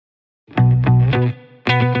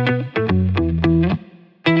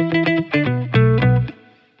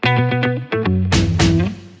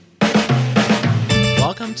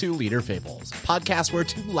Leader Fables, a podcast where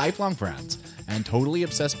two lifelong friends and totally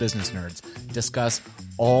obsessed business nerds discuss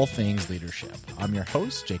all things leadership. I'm your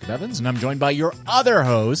host, Jacob Evans, and I'm joined by your other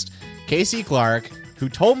host, Casey Clark, who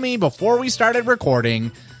told me before we started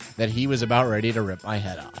recording that he was about ready to rip my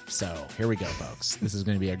head off. So here we go, folks. This is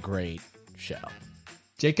going to be a great show.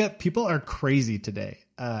 Jacob, people are crazy today.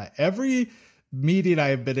 Every meeting I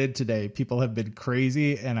have been in today, people have been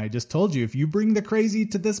crazy. And I just told you, if you bring the crazy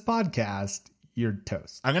to this podcast, you're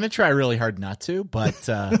toast. I'm going to try really hard not to, but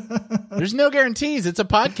there's no guarantees. It's a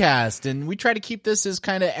podcast, and we try to keep this as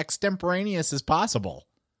kind of extemporaneous as possible.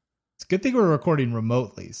 It's a good thing we're recording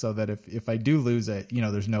remotely so that if I do lose it,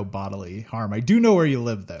 there's no bodily harm. I do know where you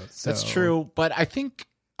live, though. So. That's true, but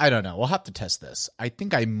I don't know. We'll have to test this. I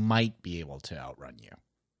think I might be able to outrun you.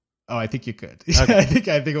 Oh, I think you could. Okay. I think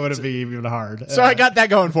it would be even hard. So I got that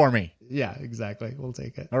going for me. Yeah, exactly. We'll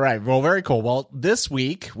take it. All right. Well, very cool. Well, this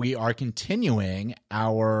week we are continuing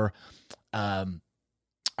our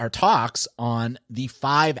talks on the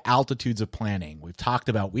 5 altitudes of planning. We've talked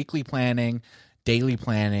about weekly planning, daily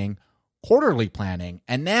planning, quarterly planning,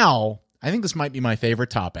 and now I think this might be my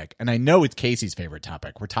favorite topic, and I know it's Casey's favorite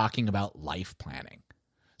topic. We're talking about life planning.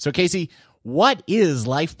 So, Casey, what is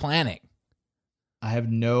life planning? I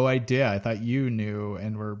have no idea. I thought you knew,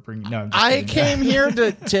 and we're bringing. No, I came here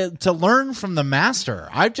to learn from the master.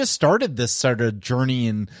 I've just started this sort of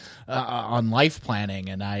journey on life planning,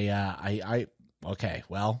 and okay.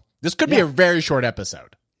 Well, this could be a very short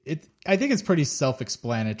episode. I think it's pretty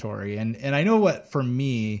self-explanatory, and I know what for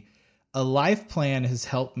me, a life plan has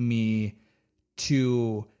helped me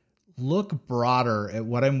to look broader at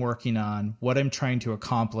what I'm working on, what I'm trying to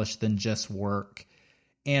accomplish than just work.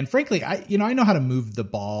 And frankly, I know how to move the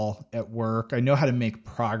ball at work. I know how to make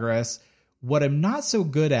progress. What I'm not so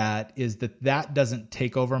good at is that doesn't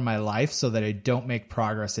take over my life so that I don't make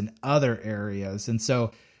progress in other areas. And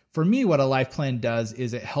so for me, what a life plan does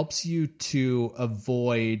is it helps you to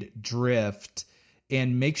avoid drift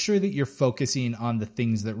and make sure that you're focusing on the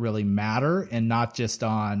things that really matter and not just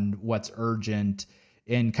on what's urgent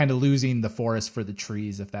and kind of losing the forest for the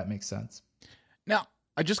trees, if that makes sense. Now,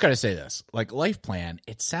 I just got to say this, like life plan,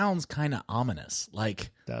 it sounds kind of ominous.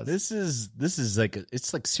 Like this is like,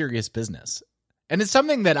 it's like serious business. And it's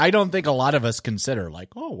something that I don't think a lot of us consider, like,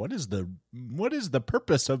 oh, what is the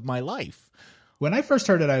purpose of my life? When I first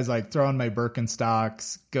heard it, I was like, throw on my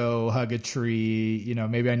Birkenstocks, go hug a tree.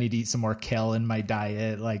 Maybe I need to eat some more kale in my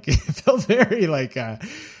diet. Like it felt very like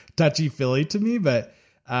touchy-feely to me, but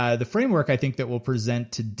the framework I think that we'll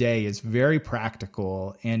present today is very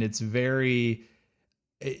practical, and it's very,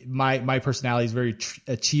 my personality is very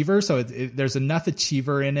achiever. So there's enough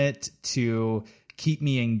achiever in it to keep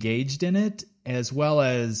me engaged in it, as well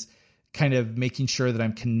as kind of making sure that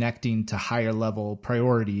I'm connecting to higher level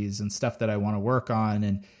priorities and stuff that I want to work on,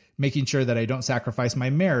 and making sure that I don't sacrifice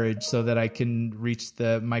my marriage so that I can reach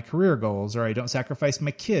my career goals, or I don't sacrifice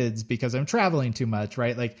my kids because I'm traveling too much,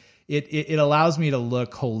 right? Like it allows me to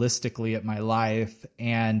look holistically at my life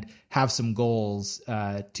and have some goals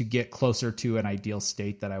to get closer to an ideal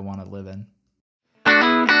state that I want to live in.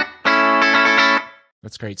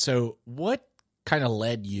 That's great. So what kind of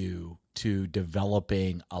led you to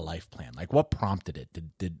developing a life plan? Like what prompted it?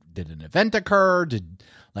 Did an event occur?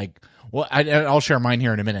 I'll share mine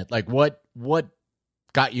here in a minute. Like what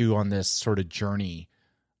got you on this sort of journey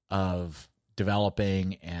of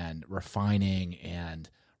developing and refining and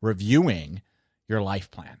reviewing your life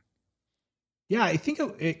plan? Yeah, I think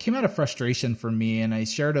it came out of frustration for me, and I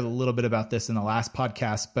shared a little bit about this in the last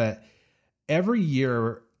podcast, but every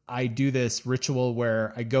year I do this ritual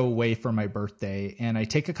where I go away for my birthday, and I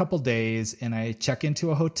take a couple days and I check into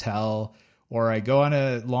a hotel, or I go on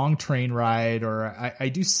a long train ride, or I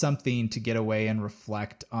do something to get away and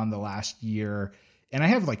reflect on the last year. And I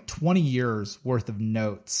have like 20 years worth of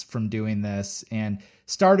notes from doing this, and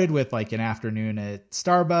started with like an afternoon at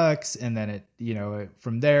Starbucks. And then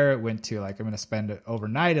from there it went to like, I'm going to spend it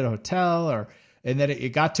overnight at a hotel, and then it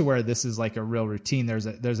got to where this is like a real routine. There's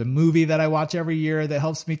a movie that I watch every year that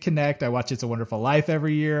helps me connect. I watch It's a Wonderful Life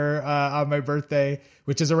every year on my birthday,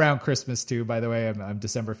 which is around Christmas too, by the way. I'm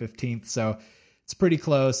December 15th. So it's pretty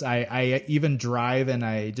close. I even drive, and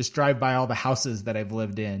I just drive by all the houses that I've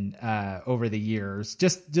lived in over the years.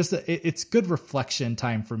 It's good reflection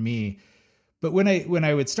time for me. But when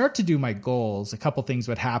I would start to do my goals, a couple things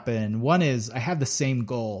would happen. One is I had the same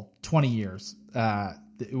goal 20 years.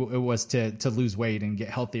 It was to lose weight and get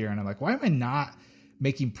healthier. And I'm like, why am I not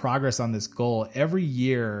making progress on this goal? Every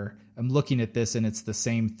year I'm looking at this and it's the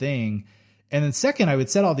same thing. And then second, I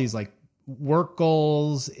would set all these like work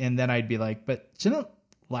goals, and then I'd be like, but shouldn't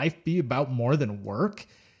life be about more than work?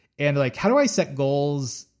 And like, how do I set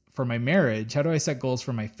goals for my marriage? How do I set goals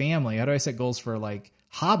for my family? How do I set goals for like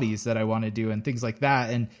hobbies that I want to do and things like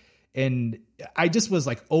that? And I just was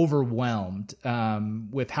like overwhelmed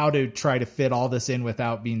with how to try to fit all this in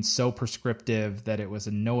without being so prescriptive that it was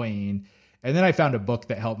annoying. And then I found a book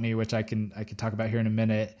that helped me, which I can talk about here in a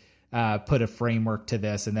minute, put a framework to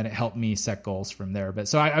this, and then it helped me set goals from there. But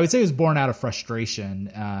so I would say it was born out of frustration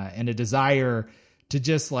and a desire to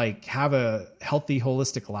just like have a healthy,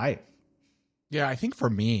 holistic life. Yeah, I think for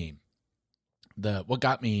me, what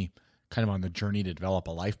got me kind of on the journey to develop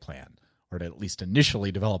a life plan, or to at least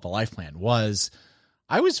initially develop a life plan, was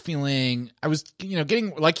I was getting,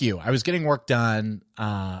 like you, I was getting work done.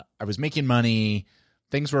 I was making money.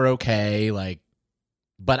 Things were okay.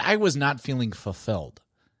 But I was not feeling fulfilled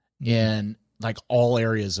in like all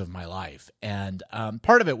areas of my life. And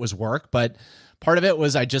part of it was work, but part of it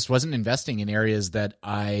was I just wasn't investing in areas that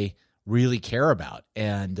I really care about.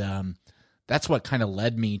 And that's what kind of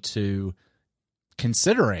led me to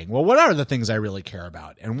considering, well, what are the things I really care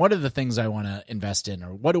about? And what are the things I want to invest in?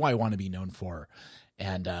 Or what do I want to be known for?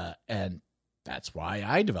 And that's why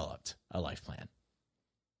I developed a life plan.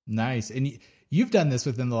 Nice. And you've done this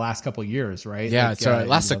within the last couple of years, right? Yeah. Like, so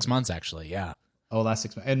last 6 months, actually. Yeah. Oh, last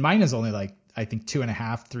 6 months. And mine is only like, I think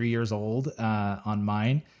 2.5, 3 years old on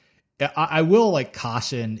mine. I will like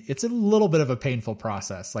caution, it's a little bit of a painful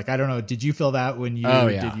process. Like, I don't know. Did you feel that when you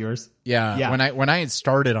did yours? Yeah. When I had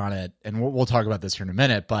started on it, and we'll talk about this here in a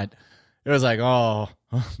minute, but it was like, oh,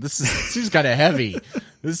 this seems kind of heavy.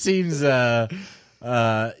 This seems, and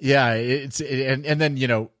then,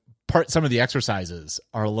 some of the exercises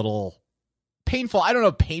are a little painful. I don't know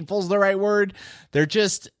if painful is the right word. They're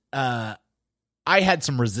just, I had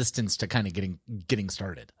some resistance to kind of getting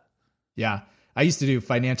started. Yeah. I used to do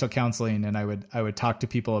financial counseling, and I would talk to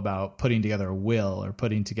people about putting together a will or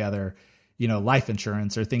putting together, life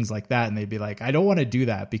insurance or things like that. And they'd be like, I don't want to do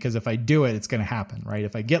that because if I do it, it's going to happen, right?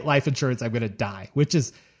 If I get life insurance, I'm going to die, which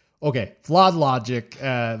is okay. Flawed logic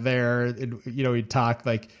there. We'd talk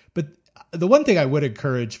but the one thing I would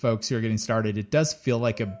encourage folks who are getting started, it does feel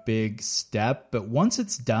like a big step, but once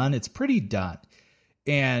it's done, it's pretty done.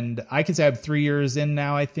 And I can say I'm 3 years in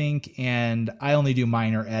now, I think, and I only do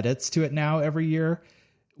minor edits to it now every year,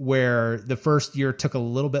 where the first year took a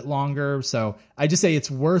little bit longer. So I just say it's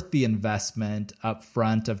worth the investment up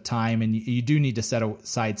front of time, and you do need to set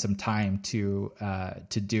aside some time to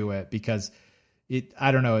do it, because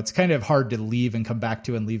I don't know, it's kind of hard to leave and come back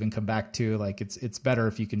to and leave and come back to. Like it's better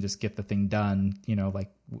if you can just get the thing done, like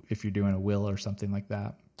if you're doing a will or something like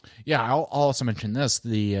that. Yeah, I'll also mention this.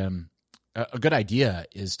 A good idea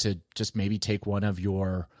is to just maybe take one of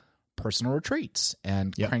your personal retreats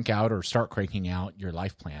and start cranking out your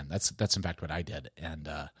life plan. That's in fact what I did. And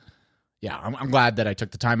I'm glad that I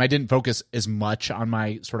took the time. I didn't focus as much on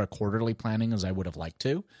my sort of quarterly planning as I would have liked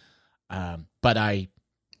to. But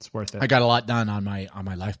it's worth it. I got a lot done on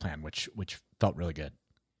my life plan, which felt really good.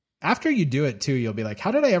 After you do it too, you'll be like,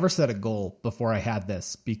 how did I ever set a goal before I had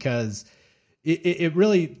this? Because it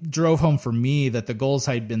really drove home for me that the goals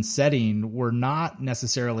I'd been setting were not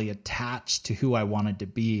necessarily attached to who I wanted to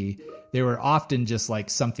be. They were often just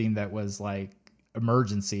like something that was like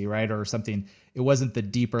emergency, right? Or something. It wasn't the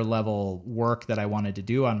deeper level work that I wanted to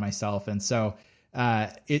do on myself. And so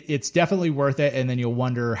it's definitely worth it. And then you'll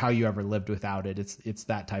wonder how you ever lived without it. It's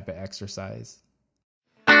that type of exercise.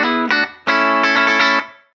 All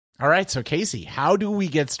right. So Casey, how do we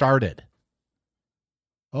get started?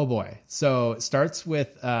 Oh boy. So it starts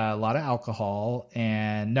with a lot of alcohol,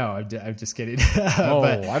 and no, I'm just kidding.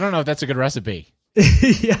 But, I don't know if that's a good recipe.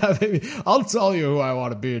 Yeah, maybe. I'll tell you who I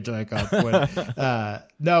want to be, Jacob.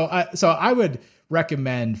 So I would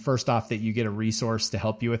recommend first off that you get a resource to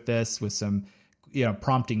help you with this, with some,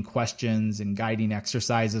 prompting questions and guiding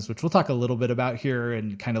exercises, which we'll talk a little bit about here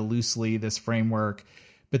and kind of loosely this framework.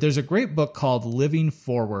 But there's a great book called Living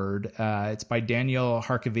Forward. It's by Daniel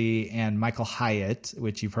Harkavy and Michael Hyatt,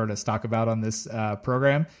 which you've heard us talk about on this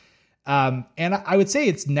program. And I would say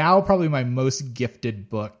it's now probably my most gifted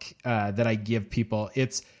book that I give people.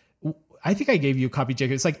 I think I gave you a copy,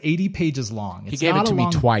 Jacob. It's like 80 pages long. He gave it to me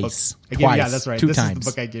twice. Yeah, that's right. Two times. Is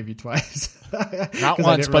the book I gave you twice. Not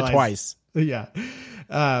once, but twice. Yeah.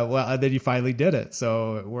 And then you finally did it.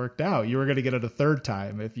 So it worked out. You were going to get it a third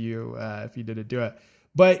time if you didn't do it.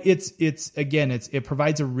 But it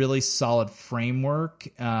provides a really solid framework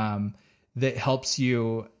that helps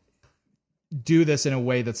you do this in a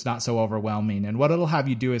way that's not so overwhelming. And what it'll have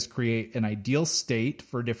you do is create an ideal state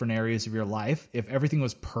for different areas of your life. If everything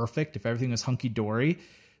was perfect, if everything was hunky dory,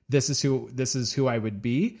 this is who I would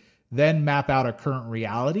be. Then map out a current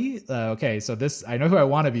reality. Okay, so I know who I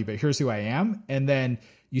want to be, but here's who I am. And then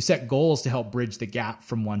you set goals to help bridge the gap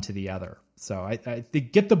from one to the other. So I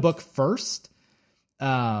think get the book first,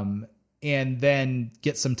 and then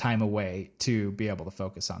get some time away to be able to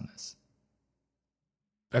focus on this.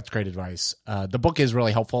 That's great advice. The book is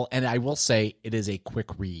really helpful, and I will say it is a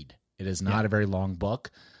quick read. It is not a very long book.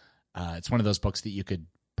 It's one of those books that you could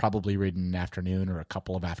probably read in an afternoon or a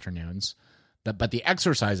couple of afternoons. But the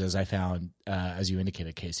exercises I found, as you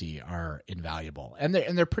indicated, Casey, are invaluable, and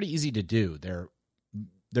they're pretty easy to do.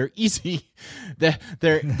 They're easy.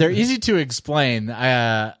 They're easy to explain.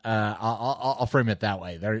 I'll frame it that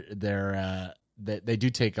way. They do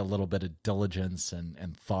take a little bit of diligence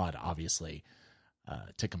and thought, obviously,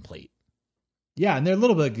 to complete. Yeah, and they're a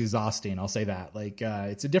little bit exhausting. I'll say that. Like,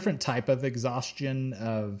 it's a different type of exhaustion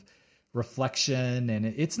of reflection, and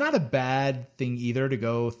it's not a bad thing either to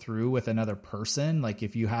go through with another person. Like,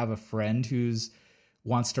 if you have a friend who's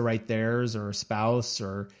wants to write theirs, or a spouse,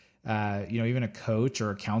 or even a coach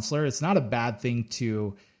or a counselor, it's not a bad thing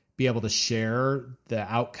to be able to share the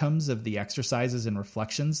outcomes of the exercises and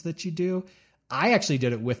reflections that you do. I actually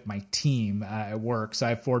did it with my team at work. So I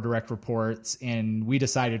have 4 direct reports, and we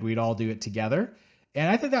decided we'd all do it together. And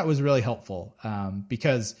I think that was really helpful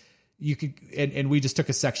because you could, and we just took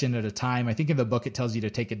a section at a time. I think in the book it tells you to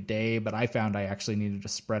take a day, but I found I actually needed to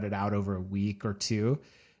spread it out over a week or 2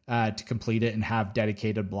 to complete it and have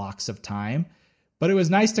dedicated blocks of time. But it was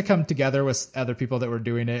nice to come together with other people that were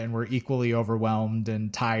doing it and were equally overwhelmed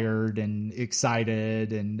and tired and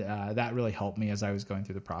excited. And that really helped me as I was going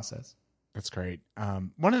through the process. That's great.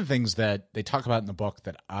 One of the things that they talk about in the book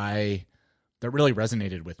that really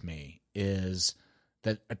resonated with me is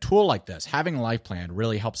that a tool like this, having a life plan,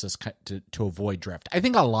 really helps us to avoid drift. I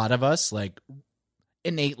think a lot of us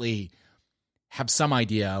innately have some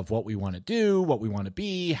idea of what we want to do, what we want to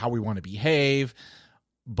be, how we want to behave,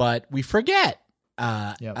 but we forget.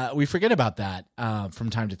 We forget about that from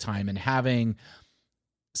time to time, and having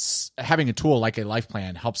a tool like a life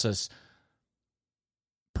plan helps us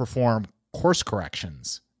perform course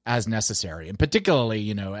corrections as necessary. And particularly,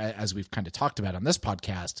 as we've kind of talked about on this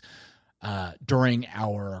podcast, during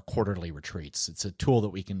our quarterly retreats, it's a tool that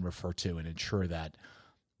we can refer to and ensure that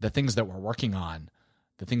the things that we're working on,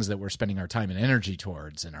 the things that we're spending our time and energy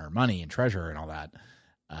towards, and our money and treasure and all that,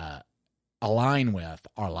 align with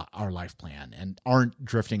our life plan and aren't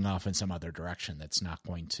drifting off in some other direction that's not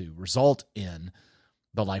going to result in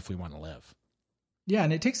the life we want to live. Yeah,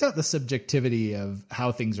 and it takes out the subjectivity of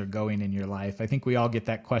how things are going in your life. I think we all get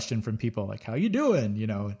that question from people like, how you doing?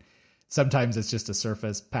 Sometimes it's just a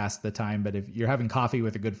surface past the time, but if you're having coffee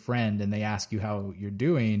with a good friend and they ask you how you're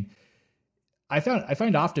doing, I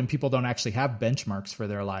find often people don't actually have benchmarks for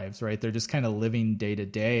their lives, right? They're just kind of living day to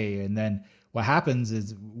day. And then what happens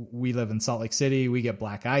is we live in Salt Lake City, we get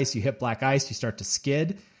black ice, you hit black ice, you start to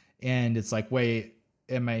skid. And it's like, wait,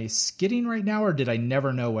 am I skidding right now, or did I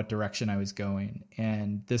never know what direction I was going?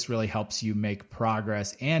 And this really helps you make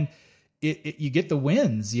progress, and you get the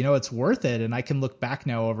wins. It's worth it. And I can look back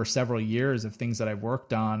now over several years of things that I've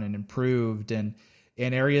worked on and improved, and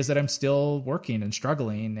areas that I'm still working and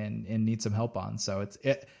struggling and need some help on. So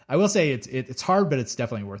I will say it's hard, but it's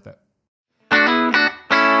definitely worth it.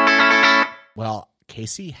 Well,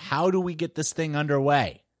 Casey, how do we get this thing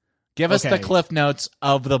underway? Give us the Cliff Notes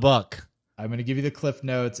of the book. I'm going to give you the Cliff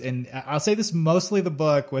Notes, and I'll say this mostly the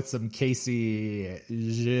book with some Casey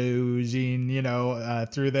Zhugin,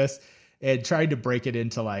 through this, and tried to break it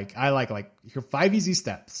into here 5 easy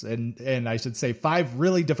steps, and I should say 5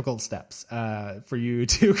 really difficult steps for you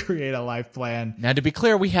to create a life plan. Now, to be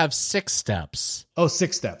clear, we have 6 steps. Oh,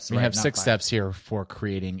 6 steps. We right, have 6 5 steps here for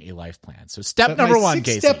creating a life plan. So step number 1,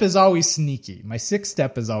 Casey. My 6th step is always sneaky. My 6th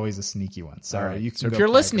step is always a sneaky one. So, right. you can so if you're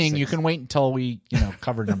listening, you can wait until we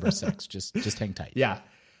cover number 6. Just hang tight. Yeah.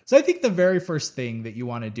 So I think the very first thing that you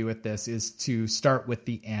want to do with this is to start with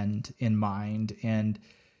the end in mind. And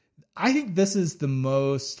I think this is the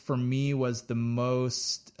most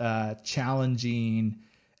challenging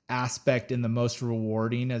aspect and the most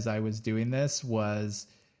rewarding as I was doing this, was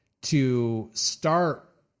to start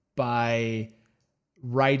by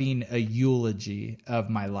writing a eulogy of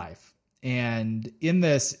my life. And in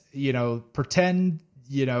this, pretend,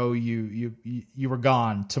 you were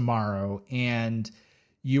gone tomorrow and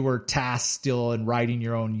you were tasked still in writing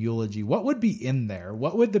your own eulogy. What would be in there?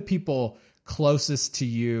 What would the people closest to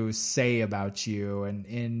you say about you,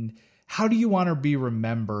 and how do you want to be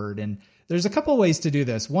remembered? And there's a couple ways to do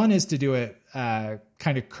this. One is to do it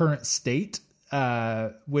kind of current state,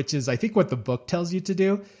 which is I think what the book tells you to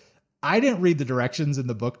do. I didn't read the directions in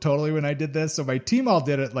the book totally when I did this, so my team all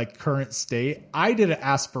did it like current state. I did it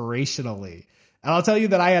aspirationally. And I'll tell you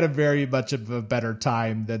that I had a very much of a better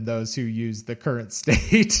time than those who use the current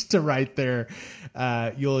state to write their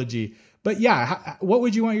eulogy. But yeah, what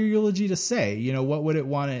would you want your eulogy to say? You know, what would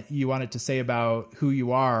you want it to say about who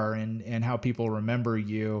you are and how people remember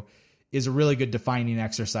you is a really good defining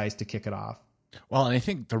exercise to kick it off. Well, and I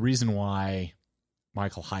think the reason why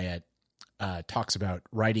Michael Hyatt talks about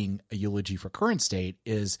writing a eulogy for current state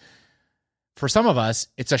is, for some of us,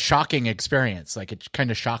 it's a shocking experience. Like, it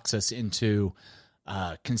kind of shocks us into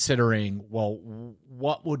considering, well,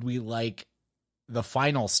 what would we like the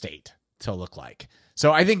final state to look like?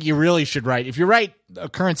 So I think you really should write, if you write a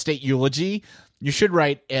current state eulogy, you should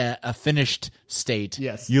write a finished state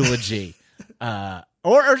eulogy.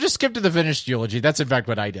 Or just skip to the finished eulogy. That's in fact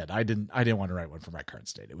what I did. I didn't want to write one for my current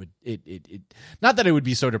state. It not that it would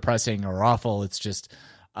be so depressing or awful. It's just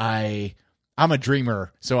I'm a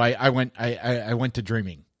dreamer, so I went to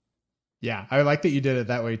dreaming. Yeah, I like that you did it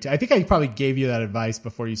that way too. I think I probably gave you that advice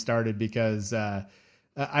before you started, because I've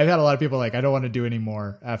had a lot of people like, I don't want to do any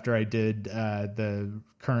more after I did the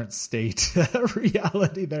current state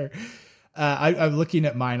reality there. I'm looking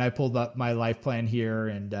at mine. I pulled up my life plan here,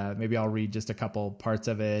 and maybe I'll read just a couple parts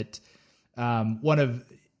of it.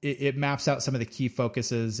 It maps out some of the key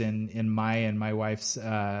focuses in my and my wife's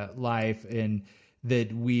life, and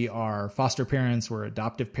that we are foster parents, we're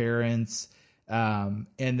adoptive parents. And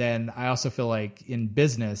then I also feel like in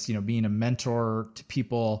business, you know, being a mentor to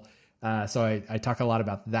people. So I talk a lot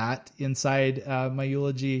about that inside my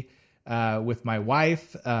eulogy. With my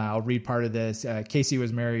wife, I'll read part of this. Casey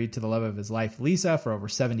was married to the love of his life, Lisa, for over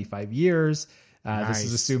 75 years. Nice. This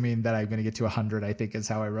is assuming that I'm going to get to 100, I think is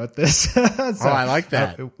how I wrote this. So, I like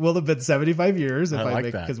that. It will have been 75 years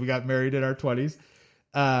because we got married in our 20s.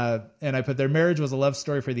 And I put, their marriage was a love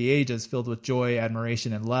story for the ages, filled with joy,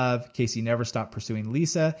 admiration, and love. Casey never stopped pursuing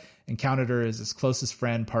Lisa and counted her as his closest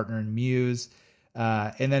friend, partner, and muse.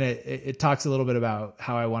 And then it talks a little bit about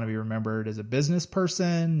how I want to be remembered as a business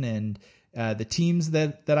person, and the teams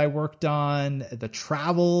that I worked on, the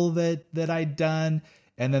travel that I'd done,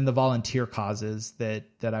 and then the volunteer causes that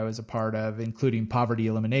I was a part of, including poverty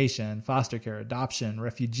elimination, foster care, adoption,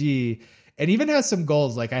 refugee, and even has some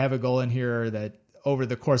goals. Like, I have a goal in here that over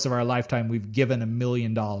the course of our lifetime, we've given $1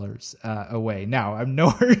 million away. Now, I'm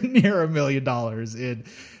nowhere near $1 million in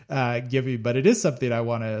giving, but it is something I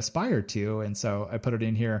want to aspire to. And so I put it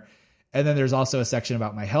in here. And then there's also a section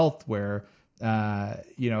about my health where,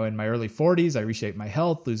 in my early 40s, I reshaped my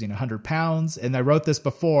health, losing 100 pounds. And I wrote this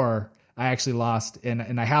before I actually lost,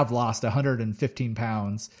 and I have lost 115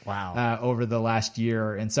 pounds over the last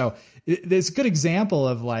year. And so it's a good example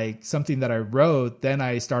of like something that I wrote. Then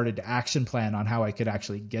I started to action plan on how I could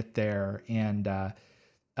actually get there. And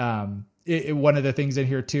one of the things in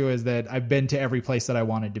here too is that I've been to every place that I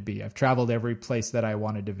wanted to be. I've traveled every place that I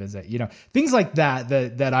wanted to visit, things like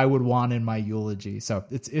that I would want in my eulogy. So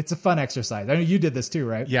it's a fun exercise. I know you did this too,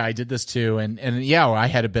 right? Yeah, I did this too. And yeah, I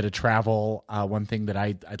had a bit of travel. One thing that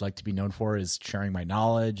I'd like to be known for is sharing my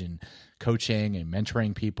knowledge and coaching and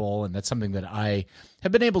mentoring people. And that's something that I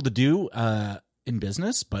have been able to do in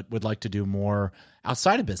business, but would like to do more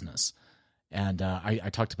outside of business. And I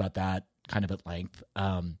talked about that kind of at length.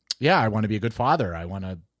 I want to be a good father. I want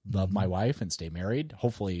to love my wife and stay married,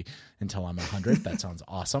 hopefully until I'm 100. That sounds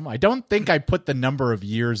awesome. I don't think I put the number of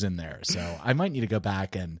years in there, so I might need to go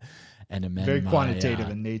back and amend. Very quantitative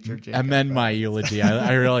in nature, Jacob. Amend my eulogy.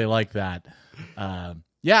 I really like that. I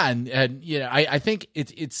think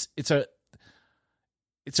it's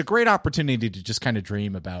a great opportunity to just kind of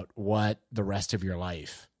dream about what the rest of your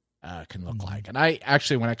life can look like. And I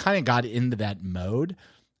actually, when I kind of got into that mode,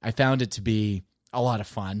 I found it to be a lot of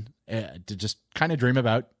fun to just kind of dream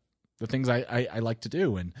about the things I like to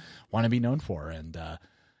do and want to be known for. And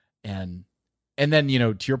then,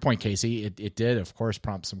 to your point, Casey, it did, of course,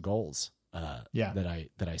 prompt some goals that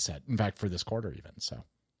I set, in fact, for this quarter even. So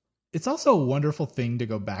it's also a wonderful thing to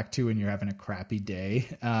go back to when you're having a crappy day.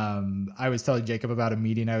 I was telling Jacob about a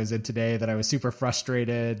meeting I was in today that I was super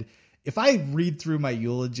frustrated. If I read through my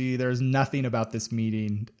eulogy, there's nothing about this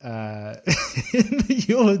meeting in the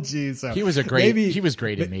eulogy. So he was great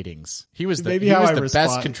in meetings. He was the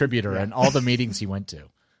best contributor in all the meetings he went to.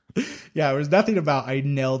 Yeah, there was nothing about I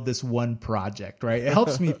nailed this one project, right? It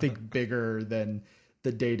helps me think bigger than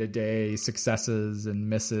the day-to-day successes and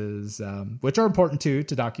misses, which are important too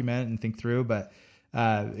to document and think through, but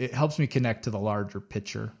it helps me connect to the larger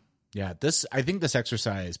picture. Yeah, I think this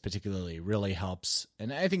exercise particularly really helps,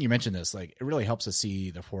 and I think you mentioned this, like it really helps us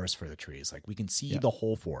see the forest for the trees. Like we can see the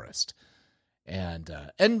whole forest, and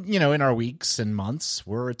in our weeks and months,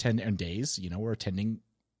 and days, we're attending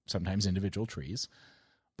sometimes individual trees,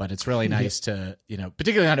 but it's really nice to,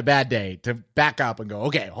 particularly on a bad day, to back up and go,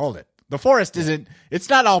 okay, hold it. The forest it's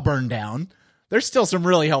not all burned down. There's still some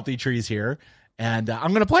really healthy trees here, and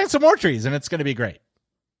I'm going to plant some more trees, and it's going to be great.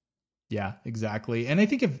 Yeah, exactly. And I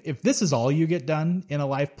think if this is all you get done in a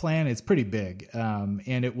life plan, it's pretty big,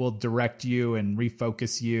 and it will direct you and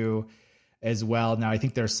refocus you as well. Now, I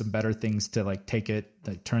think there's some better things to like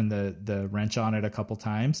turn the wrench on it a couple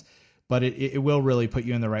times, but it will really put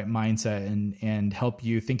you in the right mindset and help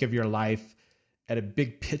you think of your life at a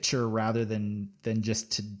big picture rather than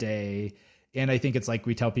just today. And I think it's like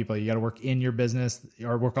we tell people, you got to work in your business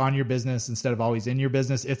or work on your business instead of always in your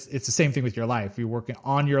business. It's the same thing with your life. You're working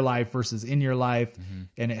on your life versus in your life,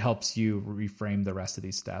 and it helps you reframe the rest of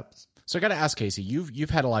these steps. So I got to ask, Casey, you've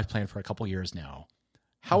had a life plan for a couple years now.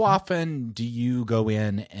 How often do you go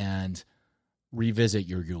in and revisit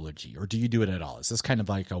your eulogy, or do you do it at all? Is this kind of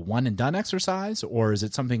like a one and done exercise, or is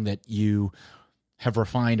it something that you have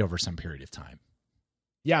refined over some period of time?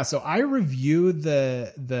 Yeah. So I review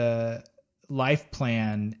the life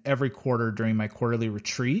plan every quarter during my quarterly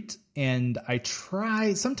retreat. And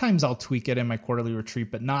sometimes I'll tweak it in my quarterly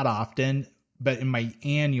retreat, but not often. But in my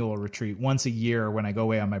annual retreat, once a year when I go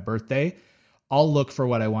away on my birthday, I'll look for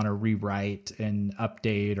what I want to rewrite and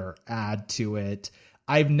update or add to it.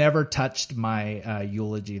 I've never touched my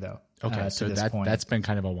eulogy though. Okay. So that's been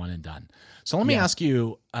kind of a one and done. So let me ask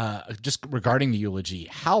you, just regarding the eulogy,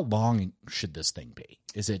 how long should this thing be?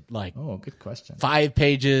 Is it like, good question. 5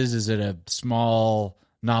 pages? Is it a small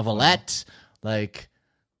novelette? Like,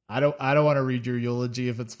 I don't want to read your eulogy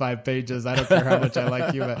if it's 5 pages. I don't care how much I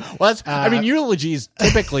like you. But, eulogies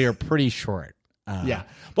typically are pretty short. Yeah.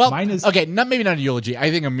 Well, mine is okay. Maybe not a eulogy.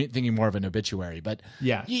 I think I'm thinking more of an obituary, but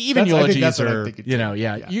yeah, even eulogies are,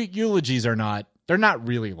 eulogies are not, they're not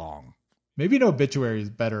really long. Maybe an obituary is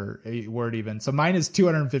better word even. So mine is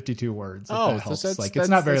 252 words. Oh, that helps. It's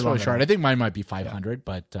not very long. Short. I think mine might be 500,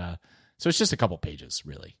 but so it's just a couple pages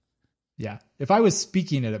really. Yeah. If I was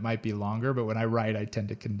speaking it might be longer, but when I write, I tend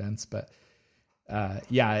to condense, but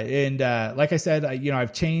And like I said,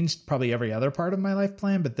 I've changed probably every other part of my life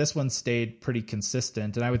plan, but this one stayed pretty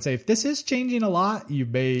consistent. And I would say if this is changing a lot, you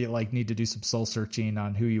may need to do some soul searching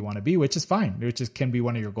on who you want to be, which is fine, can be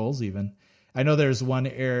one of your goals even. I know there's one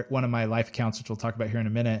of my life accounts, which we'll talk about here in a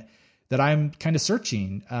minute, that I'm kind of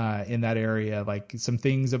searching in that area. Like some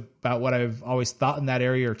things about what I've always thought in that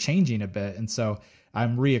area are changing a bit. And so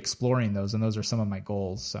I'm re-exploring those, and those are some of my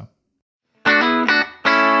goals. So.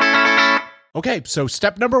 Okay, so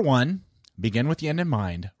step number 1, begin with the end in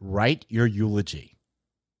mind. Write your eulogy.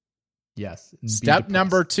 Yes. Step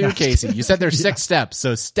number 2, Casey. You said there's 6 steps.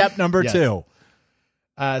 So step number 2.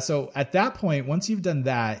 So at that point, once you've done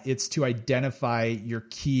that, it's to identify your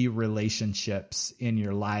key relationships in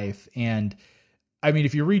your life. And I mean,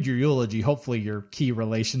 if you read your eulogy, hopefully your key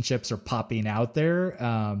relationships are popping out there.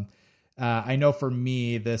 I know for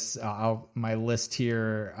me, my list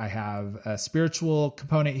here, I have a spiritual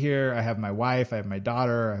component here. I have my wife, I have my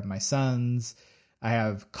daughter, I have my sons, I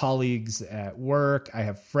have colleagues at work, I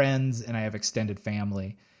have friends, and I have extended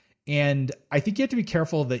family. And I think you have to be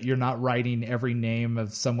careful that you're not writing every name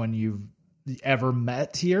of someone you've ever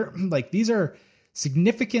met here. Like these are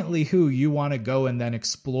significantly who you want to go and then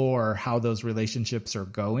explore how those relationships are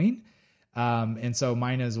going. And so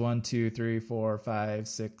mine is 1, 2, 3, 4, 5,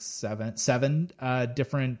 6, 7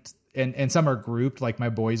 different, and some are grouped, like my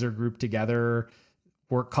boys are grouped together,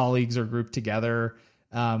 work colleagues are grouped together.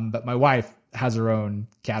 But my wife has her own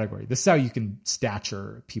category. This is how you can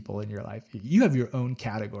stature people in your life. You have your own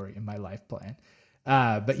category in my life plan.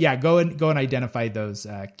 But yeah, go and identify those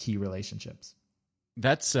key relationships.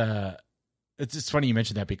 That's it's funny you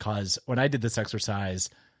mentioned that, because when I did this exercise,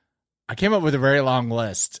 I came up with a very long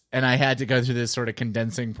list, and I had to go through this sort of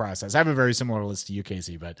condensing process. I have a very similar list to you,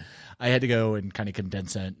 Casey, but I had to go and kind of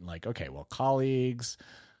condense it. Like, okay, well, colleagues,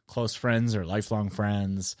 close friends or lifelong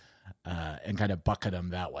friends, and kind of bucket them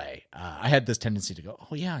that way. I had this tendency to go,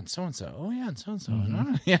 oh yeah, and so-and-so. Oh yeah, and so-and-so.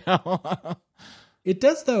 Mm-hmm. It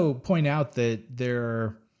does, though, point out that there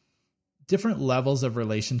are different levels of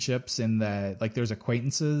relationships in that, like there's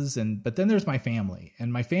acquaintances, but then there's my family,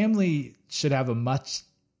 and my family should have a much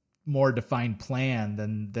more defined plan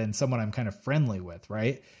than someone I'm kind of friendly with.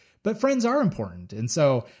 Right. But friends are important. And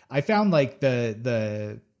so I found like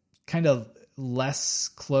the kind of less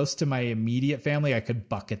close to my immediate family, I could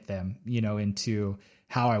bucket them, into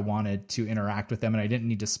how I wanted to interact with them. And I didn't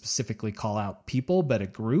need to specifically call out people, but a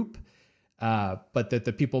group, but that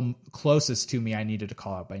the people closest to me, I needed to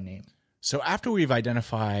call out by name. So after we've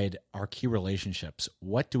identified our key relationships,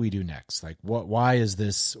 what do we do next? Like why is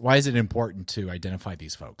it important to identify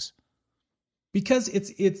these folks? Because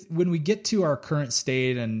it's when we get to our current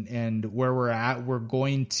state and where we're at, we're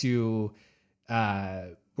going to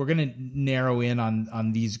narrow in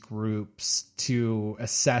on these groups to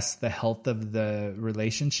assess the health of the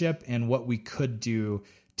relationship and what we could do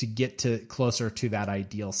to get to closer to that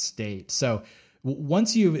ideal state. So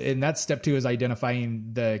once and that's step 2 is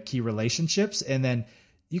identifying the key relationships. And then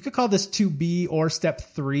you could call this 2B, or step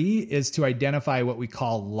 3 is to identify what we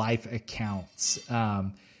call life accounts.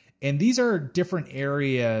 And these are different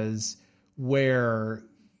areas where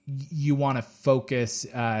you want to focus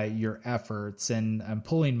your efforts. And I'm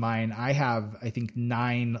pulling mine. I have, I think,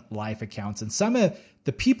 9 life accounts, and some of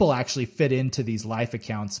the people actually fit into these life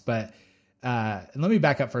accounts. But let me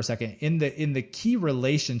back up for a second. In the key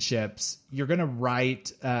relationships, you're going to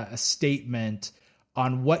write a statement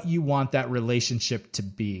on what you want that relationship to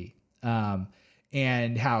be.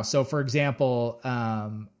 And how. So for example,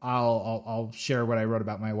 I'll share what I wrote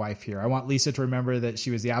about my wife here. I want Lisa to remember that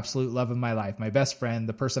she was the absolute love of my life, my best friend,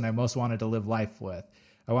 the person I most wanted to live life with.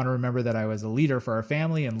 I want to remember that I was a leader for our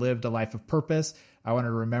family and lived a life of purpose. I want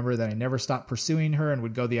her to remember that I never stopped pursuing her and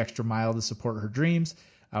would go the extra mile to support her dreams.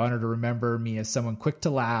 I want her to remember me as someone quick to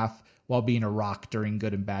laugh while being a rock during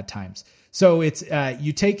good and bad times. So it's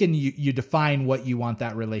you take and you define what you want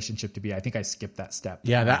that relationship to be. I think I skipped that step.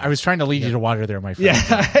 Yeah, I was trying to lead you to water there, my friend.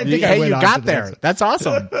 Yeah, I think you got there. That's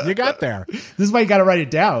awesome. You got there. This is why you got to write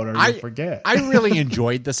it down, or you forget. I really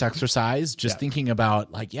enjoyed this exercise, just thinking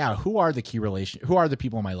about who are the who are the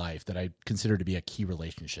people in my life that I consider to be a key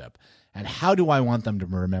relationship, and how do I want them to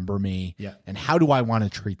remember me, and how do I want to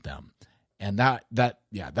treat them, and that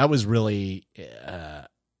was really.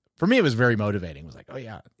 For me, it was very motivating. It was like, oh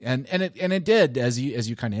yeah, and it did, as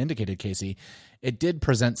you kind of indicated, Casey, it did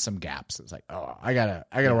present some gaps. It was like, oh, I gotta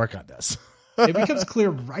work on this. It becomes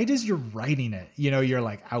clear right as you're writing it. You're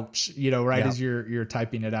like, ouch. As you're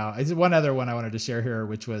typing it out. There's one other one I wanted to share here,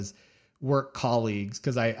 which was work colleagues,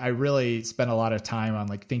 because I really spent a lot of time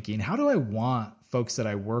on thinking, how do I want folks that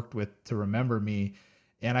I worked with to remember me?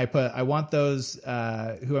 And I want those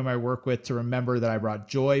whom I work with to remember that I brought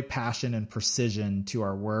joy, passion, and precision to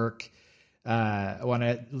our work. I want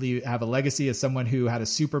to have a legacy as someone who had a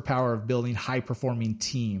superpower of building high-performing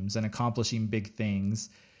teams and accomplishing big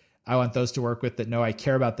things. I want those to work with that know I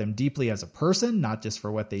care about them deeply as a person, not just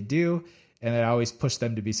for what they do, and that I always push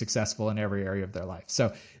them to be successful in every area of their life.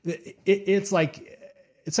 So it's like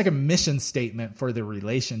a mission statement for the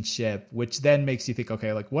relationship, which then makes you think,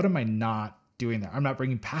 okay, what am I not doing there? I'm not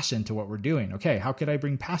bringing passion to what we're doing. Okay, how could I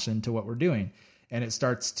bring passion to what we're doing? And it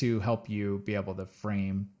starts to help you be able to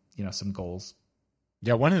frame, some goals.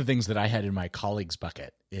 Yeah, one of the things that I had in my colleagues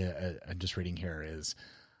bucket, I'm just reading here, is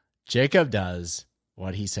Jacob does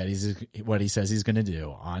what he says he's going to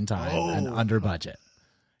do on time and under budget.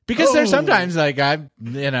 Because there's sometimes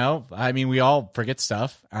we all forget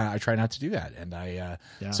stuff. I try not to do that,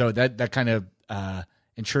 and so that kind of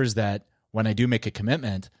ensures that when I do make a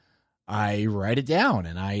commitment, I write it down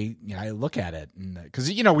and I look at it, and because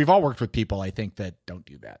we've all worked with people, I think, that don't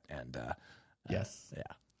do that. And yes, yeah,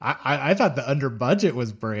 I thought the under budget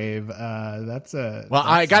was brave. That's I got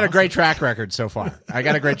awesome. A great track record so far. I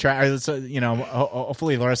got a great track. So,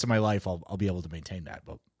 hopefully the rest of my life I'll be able to maintain that.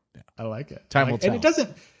 But yeah. I like it. Time will tell. And it doesn't.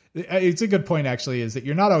 It's a good point, actually, is that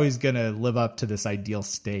you're not always going to live up to this ideal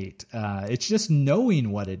state. It's just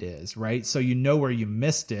knowing what it is, right? So where you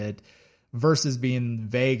missed it. Versus being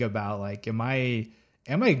vague about am I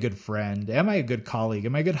a good friend? Am I a good colleague?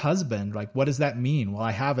 Am I a good husband? What does that mean? Well,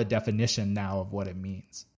 I have a definition now of what it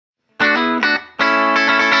means.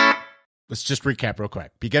 Let's just recap real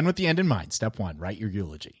quick. Begin with the end in mind. Step 1, write your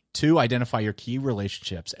eulogy. 2, identify your key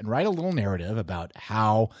relationships and write a little narrative about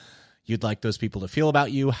how you'd like those people to feel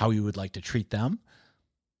about you, how you would like to treat them,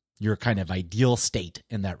 your kind of ideal state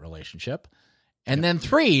in that relationship. And then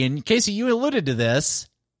 3, and Casey, you alluded to this,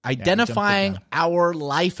 identifying our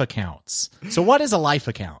life accounts. So what is a life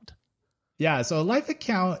account? Yeah, so a life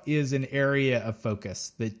account is an area of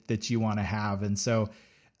focus that you want to have. And so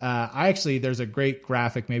there's a great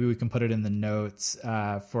graphic, maybe we can put it in the notes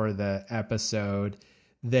for the episode,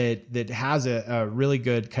 that has a really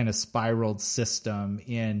good kind of spiraled system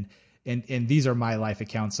and these are my life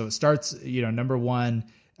accounts. So it starts, number 1,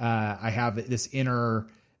 I have this inner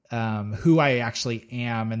who I actually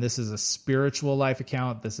am. And this is a spiritual life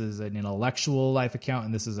account. This is an intellectual life account.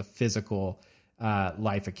 And this is a physical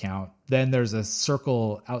life account. Then there's a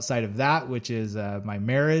circle outside of that, which is my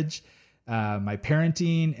marriage, my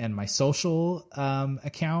parenting, and my social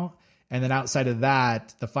account. And then outside of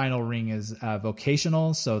that, the final ring is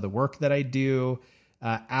vocational. So the work that I do,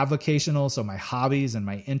 avocational. So my hobbies and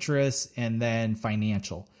my interests, and then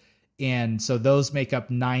financial. And so those make up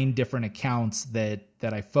 9 different accounts that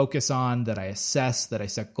I focus on, that I assess, that I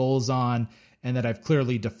set goals on, and that I've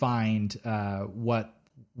clearly defined what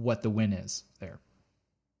the win is there.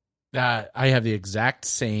 I have the exact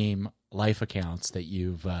same life accounts that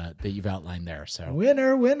you've outlined there. So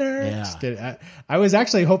winner. Yeah. Just kidding. I was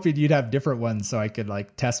actually hoping you'd have different ones so I could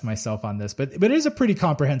like test myself on this, but it is a pretty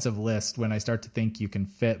comprehensive list when I start to think you can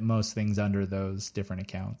fit most things under those different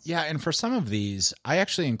accounts. Yeah, and for some of these, I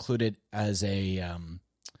actually include it as a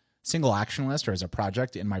single action list or as a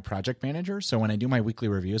project in my project manager. So when I do my weekly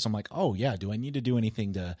reviews, I'm like, oh yeah, do I need to do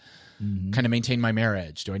anything to kind of maintain my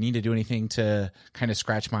marriage? Do I need to do anything to kind of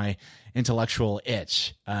scratch my intellectual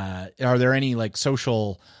itch? Are there any like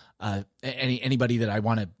social, anybody that I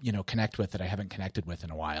want to, connect with that I haven't connected with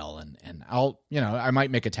in a while? And I'll, I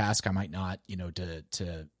might make a task, I might not,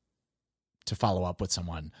 to follow up with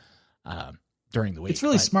someone, during the week. It's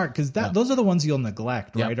really smart because those are the ones you'll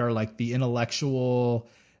neglect, right? Yep. Are like the intellectual,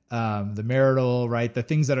 the marital, right? The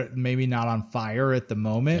things that are maybe not on fire at the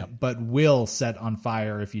moment, but will set on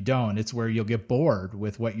fire if you don't. It's where you'll get bored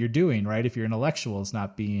with what you're doing, right? If your intellectual is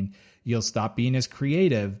not you'll stop being as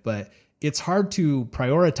creative, but it's hard to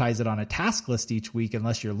prioritize it on a task list each week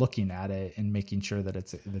unless you're looking at it and making sure that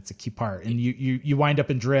it's a key part. And you wind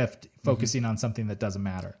up in drift focusing on something that doesn't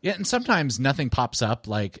matter. Yeah. And sometimes nothing pops up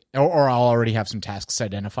or I'll already have some tasks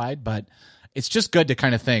identified, but it's just good to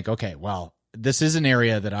kind of think, okay, well, this is an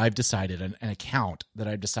area that I've decided, an account that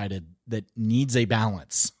I've decided that needs a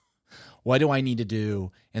balance. What do I need to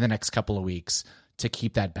do in the next couple of weeks to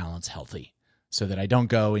keep that balance healthy so that I don't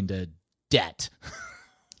go into debt?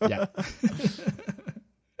 Yeah.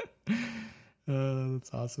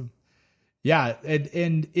 That's awesome. Yeah.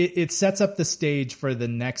 And it sets up the stage for the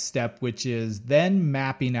next step, which is then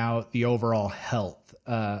mapping out the overall health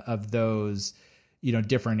of those,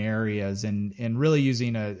 different areas and really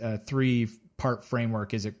using a 3-part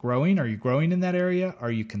framework. Is it growing? Are you growing in that area?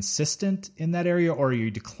 Are you consistent in that area, or are you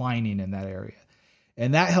declining in that area?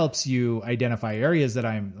 And that helps you identify areas that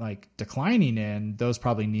I'm like declining in. Those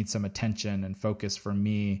probably need some attention and focus from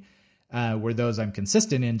me, where those I'm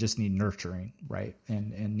consistent in just need nurturing, right?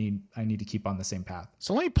 And I need to keep on the same path.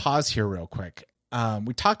 So let me pause here real quick.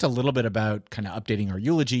 We talked a little bit about kind of updating our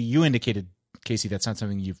eulogy. You indicated, Casey, that's not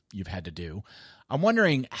something you've had to do. I'm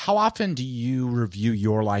wondering, how often do you review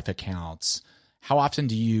your life accounts? How often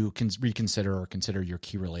do you reconsider or consider your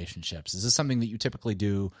key relationships? Is this something that you typically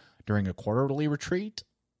do during a quarterly retreat?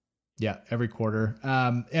 Yeah, every quarter.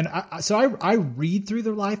 I read through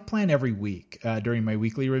the life plan every week during my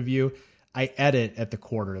weekly review. I edit at the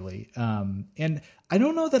quarterly. And I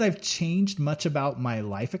don't know that I've changed much about my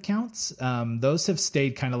life accounts. Those have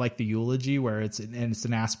stayed kind of like the eulogy, where it's an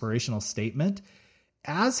aspirational statement.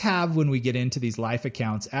 As have, when we get into these life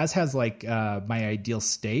accounts, as has like my ideal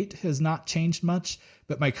state has not changed much,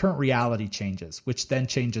 but my current reality changes, which then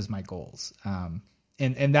changes my goals.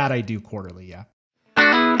 And that I do quarterly. Yeah.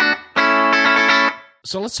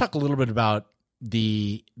 So let's talk a little bit about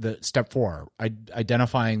the step 4,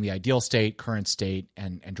 identifying the ideal state, current state,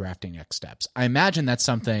 and drafting next steps. I imagine that's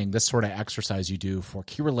this sort of exercise you do for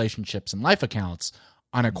key relationships and life accounts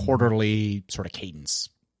on a quarterly sort of cadence.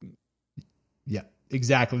 Yeah,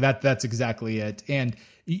 exactly. That's exactly it. And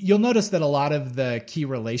you'll notice that a lot of the key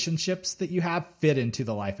relationships that you have fit into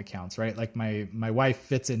the life accounts, right? Like my wife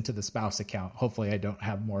fits into the spouse account. Hopefully I don't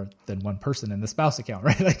have more than one person in the spouse account,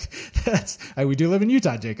 right? Like we do live in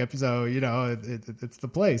Utah, Jacob. So, it's the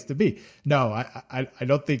place to be. No, I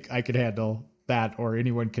don't think I could handle that, or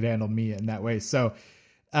anyone could handle me in that way. So,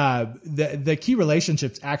 the key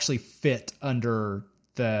relationships actually fit under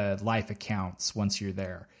the life accounts once you're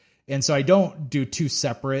there. And so I don't do 2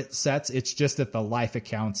 separate sets. It's just at the life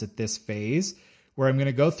accounts at this phase where I'm going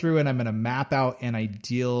to go through and I'm going to map out an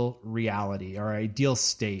ideal reality or ideal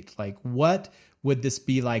state. Like, what would this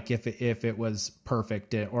be like if it was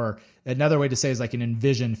perfect? Or another way to say is like an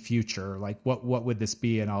envisioned future. Like, what would this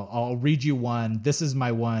be? And I'll read you one. This is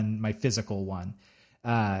my physical one.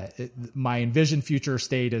 My envisioned future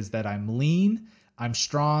state is that I'm lean, I'm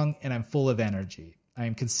strong, and I'm full of energy. I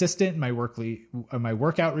am consistent in my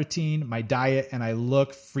workout routine, my diet, and I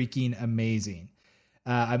look freaking amazing.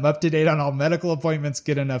 I'm up to date on all medical appointments,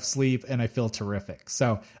 get enough sleep, and I feel terrific.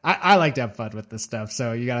 So I like to have fun with this stuff.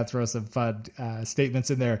 So you got to throw some fun statements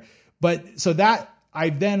in there. But so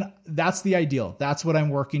that's the ideal. That's what I'm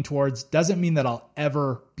working towards. Doesn't mean that I'll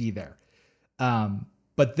ever be there.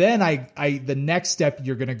 But then the next step,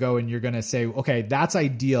 you're going to go and you're going to say, okay, that's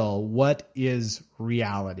ideal. What is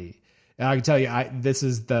reality? And I can tell you, this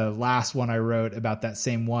is the last one I wrote about that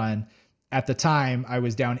same one. At the time, I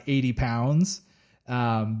was down 80 pounds,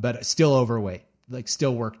 but still overweight. like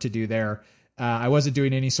still work to do there. I wasn't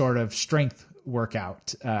doing any sort of strength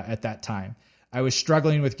workout at that time. I was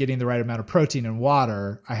struggling with getting the right amount of protein and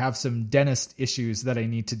water. I have some dentist issues that I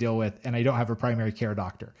need to deal with, and I don't have a primary care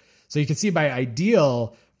doctor. So you can see my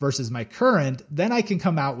ideal versus my current, then I can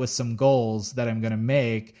come out with some goals that I'm going to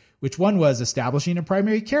make, which one was establishing a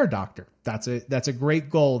primary care doctor. That's a great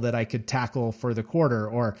goal that I could tackle for the quarter,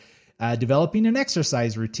 or developing an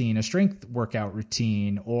exercise routine, a strength workout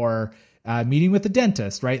routine, or meeting with the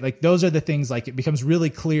dentist, right? Like those are the things, like it becomes really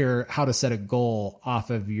clear how to set a goal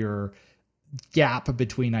off of your gap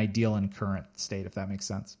between ideal and current state, if that makes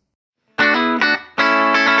sense.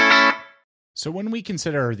 So when we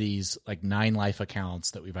consider these like 9 life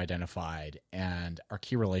accounts that we've identified and our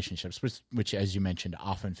key relationships, which as you mentioned,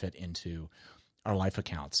 often fit into our life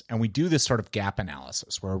accounts, and we do this sort of gap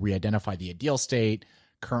analysis where we identify the ideal state,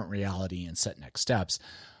 current reality, and set next steps,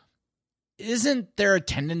 isn't there a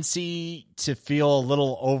tendency to feel a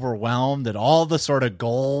little overwhelmed at all the sort of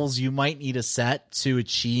goals you might need to set to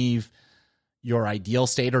achieve your ideal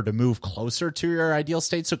state or to move closer to your ideal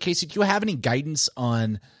state? So Casey, do you have any guidance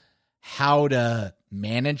on how to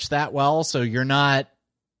manage that well so you're not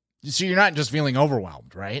just feeling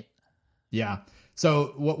overwhelmed, right? Yeah.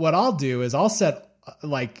 So what I'll do is I'll set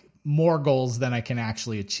like more goals than I can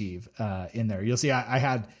actually achieve in there. You'll see I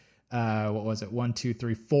had what was it? 1, 2,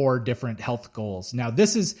 3, 4 different health goals. Now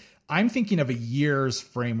I'm thinking of a year's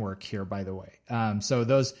framework here, by the way.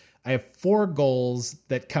 So I have 4 goals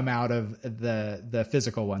that come out of the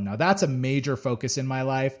physical one. Now that's a major focus in my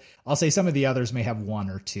life. I'll say some of the others may have 1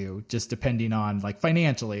 or 2, just depending on like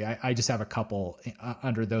financially. I just have a couple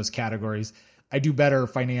under those categories. I do better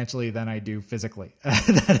financially than I do physically.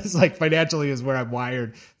 That is like financially is where I'm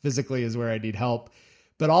wired. Physically is where I need help.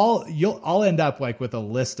 But I'll end up like with a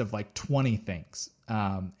list of like 20 things.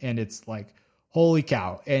 And it's like, holy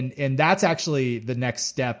cow. And that's actually the next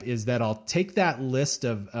step, is that I'll take that list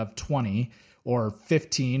of 20 or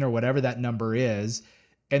 15 or whatever that number is.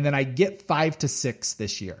 And then I get 5 to 6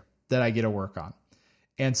 this year that I get to work on.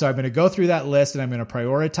 And so I'm going to go through that list and I'm going to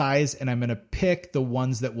prioritize, and I'm going to pick the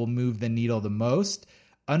ones that will move the needle the most,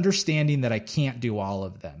 understanding that I can't do all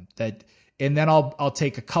of them. And then I'll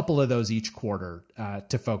take a couple of those each quarter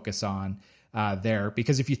to focus on there,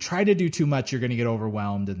 because if you try to do too much, you're going to get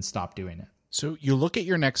overwhelmed and stop doing it. So you look at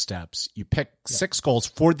your next steps, you pick 6 goals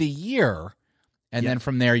for the year, and then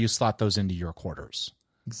from there you slot those into your quarters.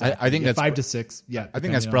 Exactly. I think that's 5 to 6. Yeah. I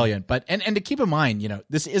think that's brilliant. But, and to keep in mind,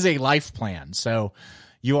 this is a life plan. So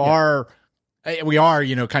we are,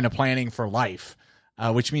 kind of planning for life,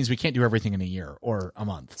 which means we can't do everything in a year or a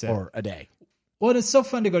month or a day. Well, it's so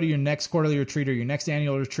fun to go to your next quarterly retreat or your next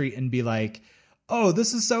annual retreat and be like, oh,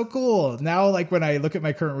 this is so cool. Now, like when I look at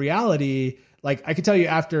my current reality, like I could tell you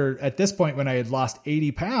at this point, when I had lost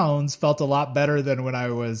 80 pounds, felt a lot better than when I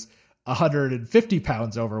was 150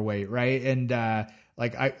 pounds overweight. Right. And,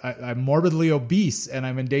 I'm morbidly obese and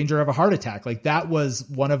I'm in danger of a heart attack. Like that was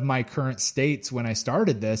one of my current states when I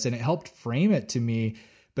started this, and it helped frame it to me.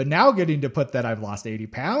 But now getting to put that I've lost 80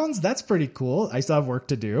 pounds, that's pretty cool. I still have work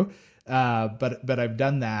to do. But I've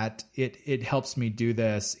done that. It helps me do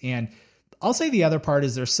this. And I'll say the other part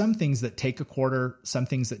is there's some things that take a quarter, some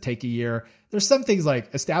things that take a year. There's some things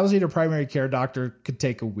like establishing a primary care doctor could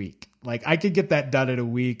take a week. Like I could get that done in a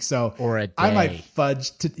week. So or a day. I might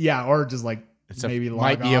fudge or just like maybe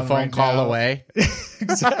might be a phone call away.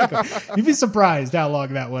 Exactly. You'd be surprised how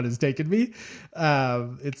long that one has taken me.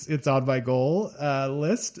 It's on my goal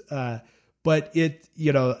list. But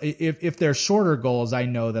if they're shorter goals, I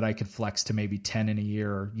know that I could flex to maybe 10 in a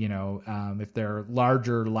year. If they're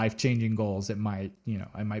larger, life-changing goals, I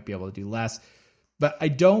might be able to do less. But I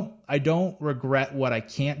don't regret what I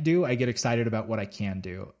can't do. I get excited about what I can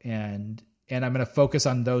do, and I'm going to focus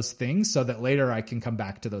on those things so that later I can come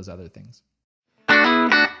back to those other things.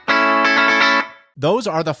 Those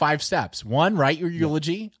are the 5 steps. 1, write your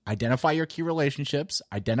eulogy, identify your key relationships,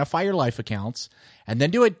 identify your life accounts, and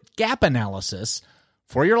then do a gap analysis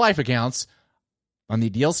for your life accounts on the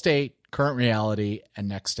ideal state, current reality, and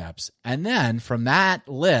next steps. And then from that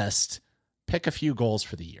list, pick a few goals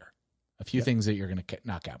for the year, a few things that you're going to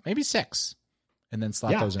knock out, maybe 6, and then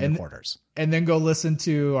slot those into quarters. And then go listen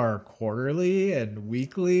to our quarterly and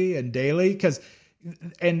weekly and daily, because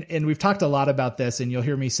and we've talked a lot about this, and you'll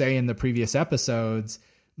hear me say in the previous episodes,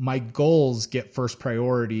 my goals get first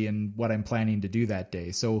priority in what I'm planning to do that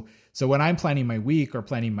day. So when I'm planning my week or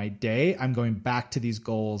planning my day, I'm going back to these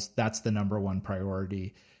goals. That's the number one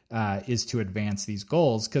priority, is to advance these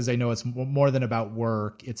goals, because I know it's more than about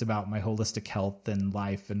work. It's about my holistic health and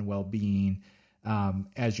life and well-being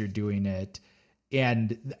as you're doing it.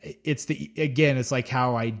 And it's like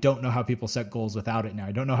how I don't know how people set goals without it now.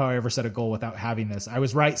 I don't know how I ever set a goal without having this. I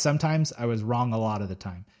was right sometimes, I was wrong a lot of the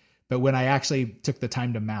time. But when I actually took the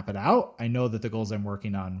time to map it out, I know that the goals I'm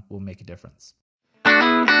working on will make a difference.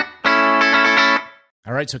 All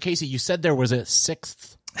right. So Casey, you said there was a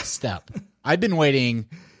sixth step. I've been waiting,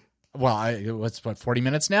 40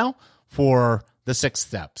 minutes now for the sixth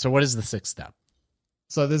step. So what is the sixth step?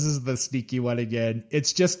 So this is the sneaky one again.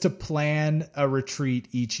 It's just to plan a retreat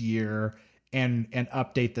each year and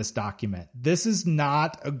update this document. This is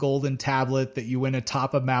not a golden tablet that you went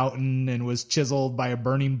atop a mountain and was chiseled by a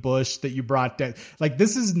burning bush that you brought down. Like,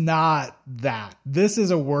 this is not that. This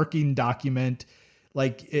is a working document.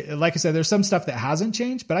 Like I said, there's some stuff that hasn't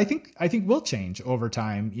changed, but I think will change over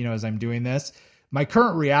time, as I'm doing this. My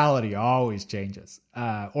current reality always changes.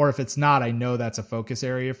 Or if it's not, I know that's a focus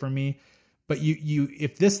area for me. But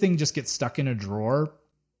if this thing just gets stuck in a drawer,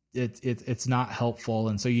 it's not helpful.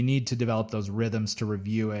 And so you need to develop those rhythms to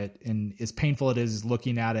review it. And as painful it is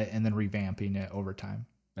looking at it and then revamping it over time.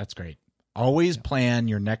 That's great. Always plan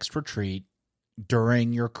your next retreat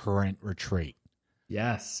during your current retreat.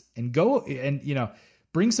 Yes. And go and,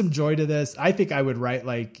 bring some joy to this. I think I would write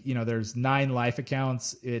there's 9 life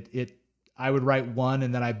accounts. I would write one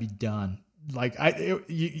and then I'd be done. Like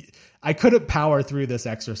I couldn't power through this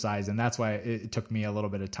exercise, and that's why it took me a little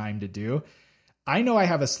bit of time to do. I know I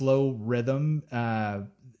have a slow rhythm, kind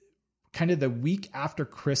of the week after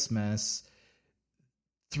Christmas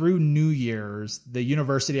through New Year's. The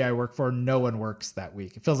university I work for, no one works that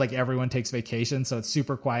week. It feels like everyone takes vacation, so it's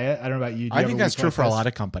super quiet. I don't know about you. I think that's true for a lot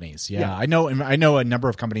of companies. Yeah. I know a number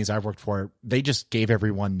of companies I've worked for, they just gave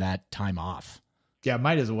everyone that time off. Yeah,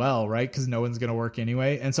 might as well, right? Because no one's going to work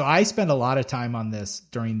anyway. And so I spend a lot of time on this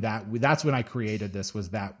during that. That's when I created this, was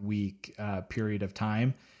that week period of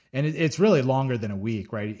time. And it's really longer than a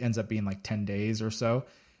week, right? It ends up being like 10 days or so.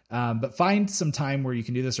 But find some time where you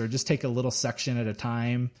can do this, or just take a little section at a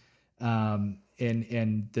time. And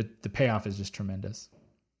the payoff is just tremendous.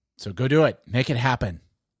 So go do it. Make it happen.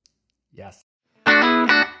 Yes. All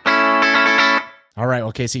right.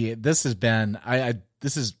 Well, Casey, this has been,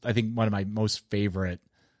 this is, I think, one of my most favorite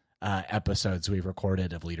episodes we've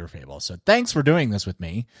recorded of Leader Fable. So thanks for doing this with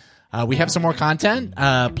me. We have some more content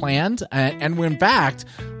planned. And in fact,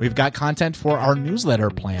 we've got content for our newsletter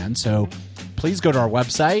planned. So please go to our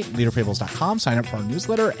website, leaderfables.com, sign up for our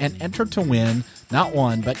newsletter, and enter to win not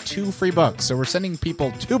 1, but 2 free books. So we're sending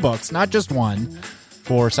people 2 books, not just 1,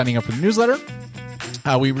 for signing up for the newsletter.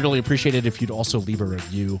 We really appreciate it if you'd also leave a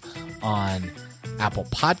review on Apple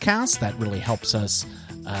Podcasts. That really helps us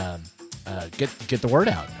get the word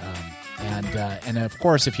out. And of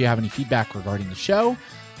course, if you have any feedback regarding the show,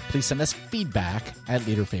 please send us feedback at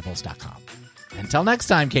leaderfables.com. Until next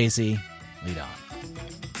time, Casey, lead on.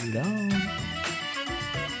 Lead on.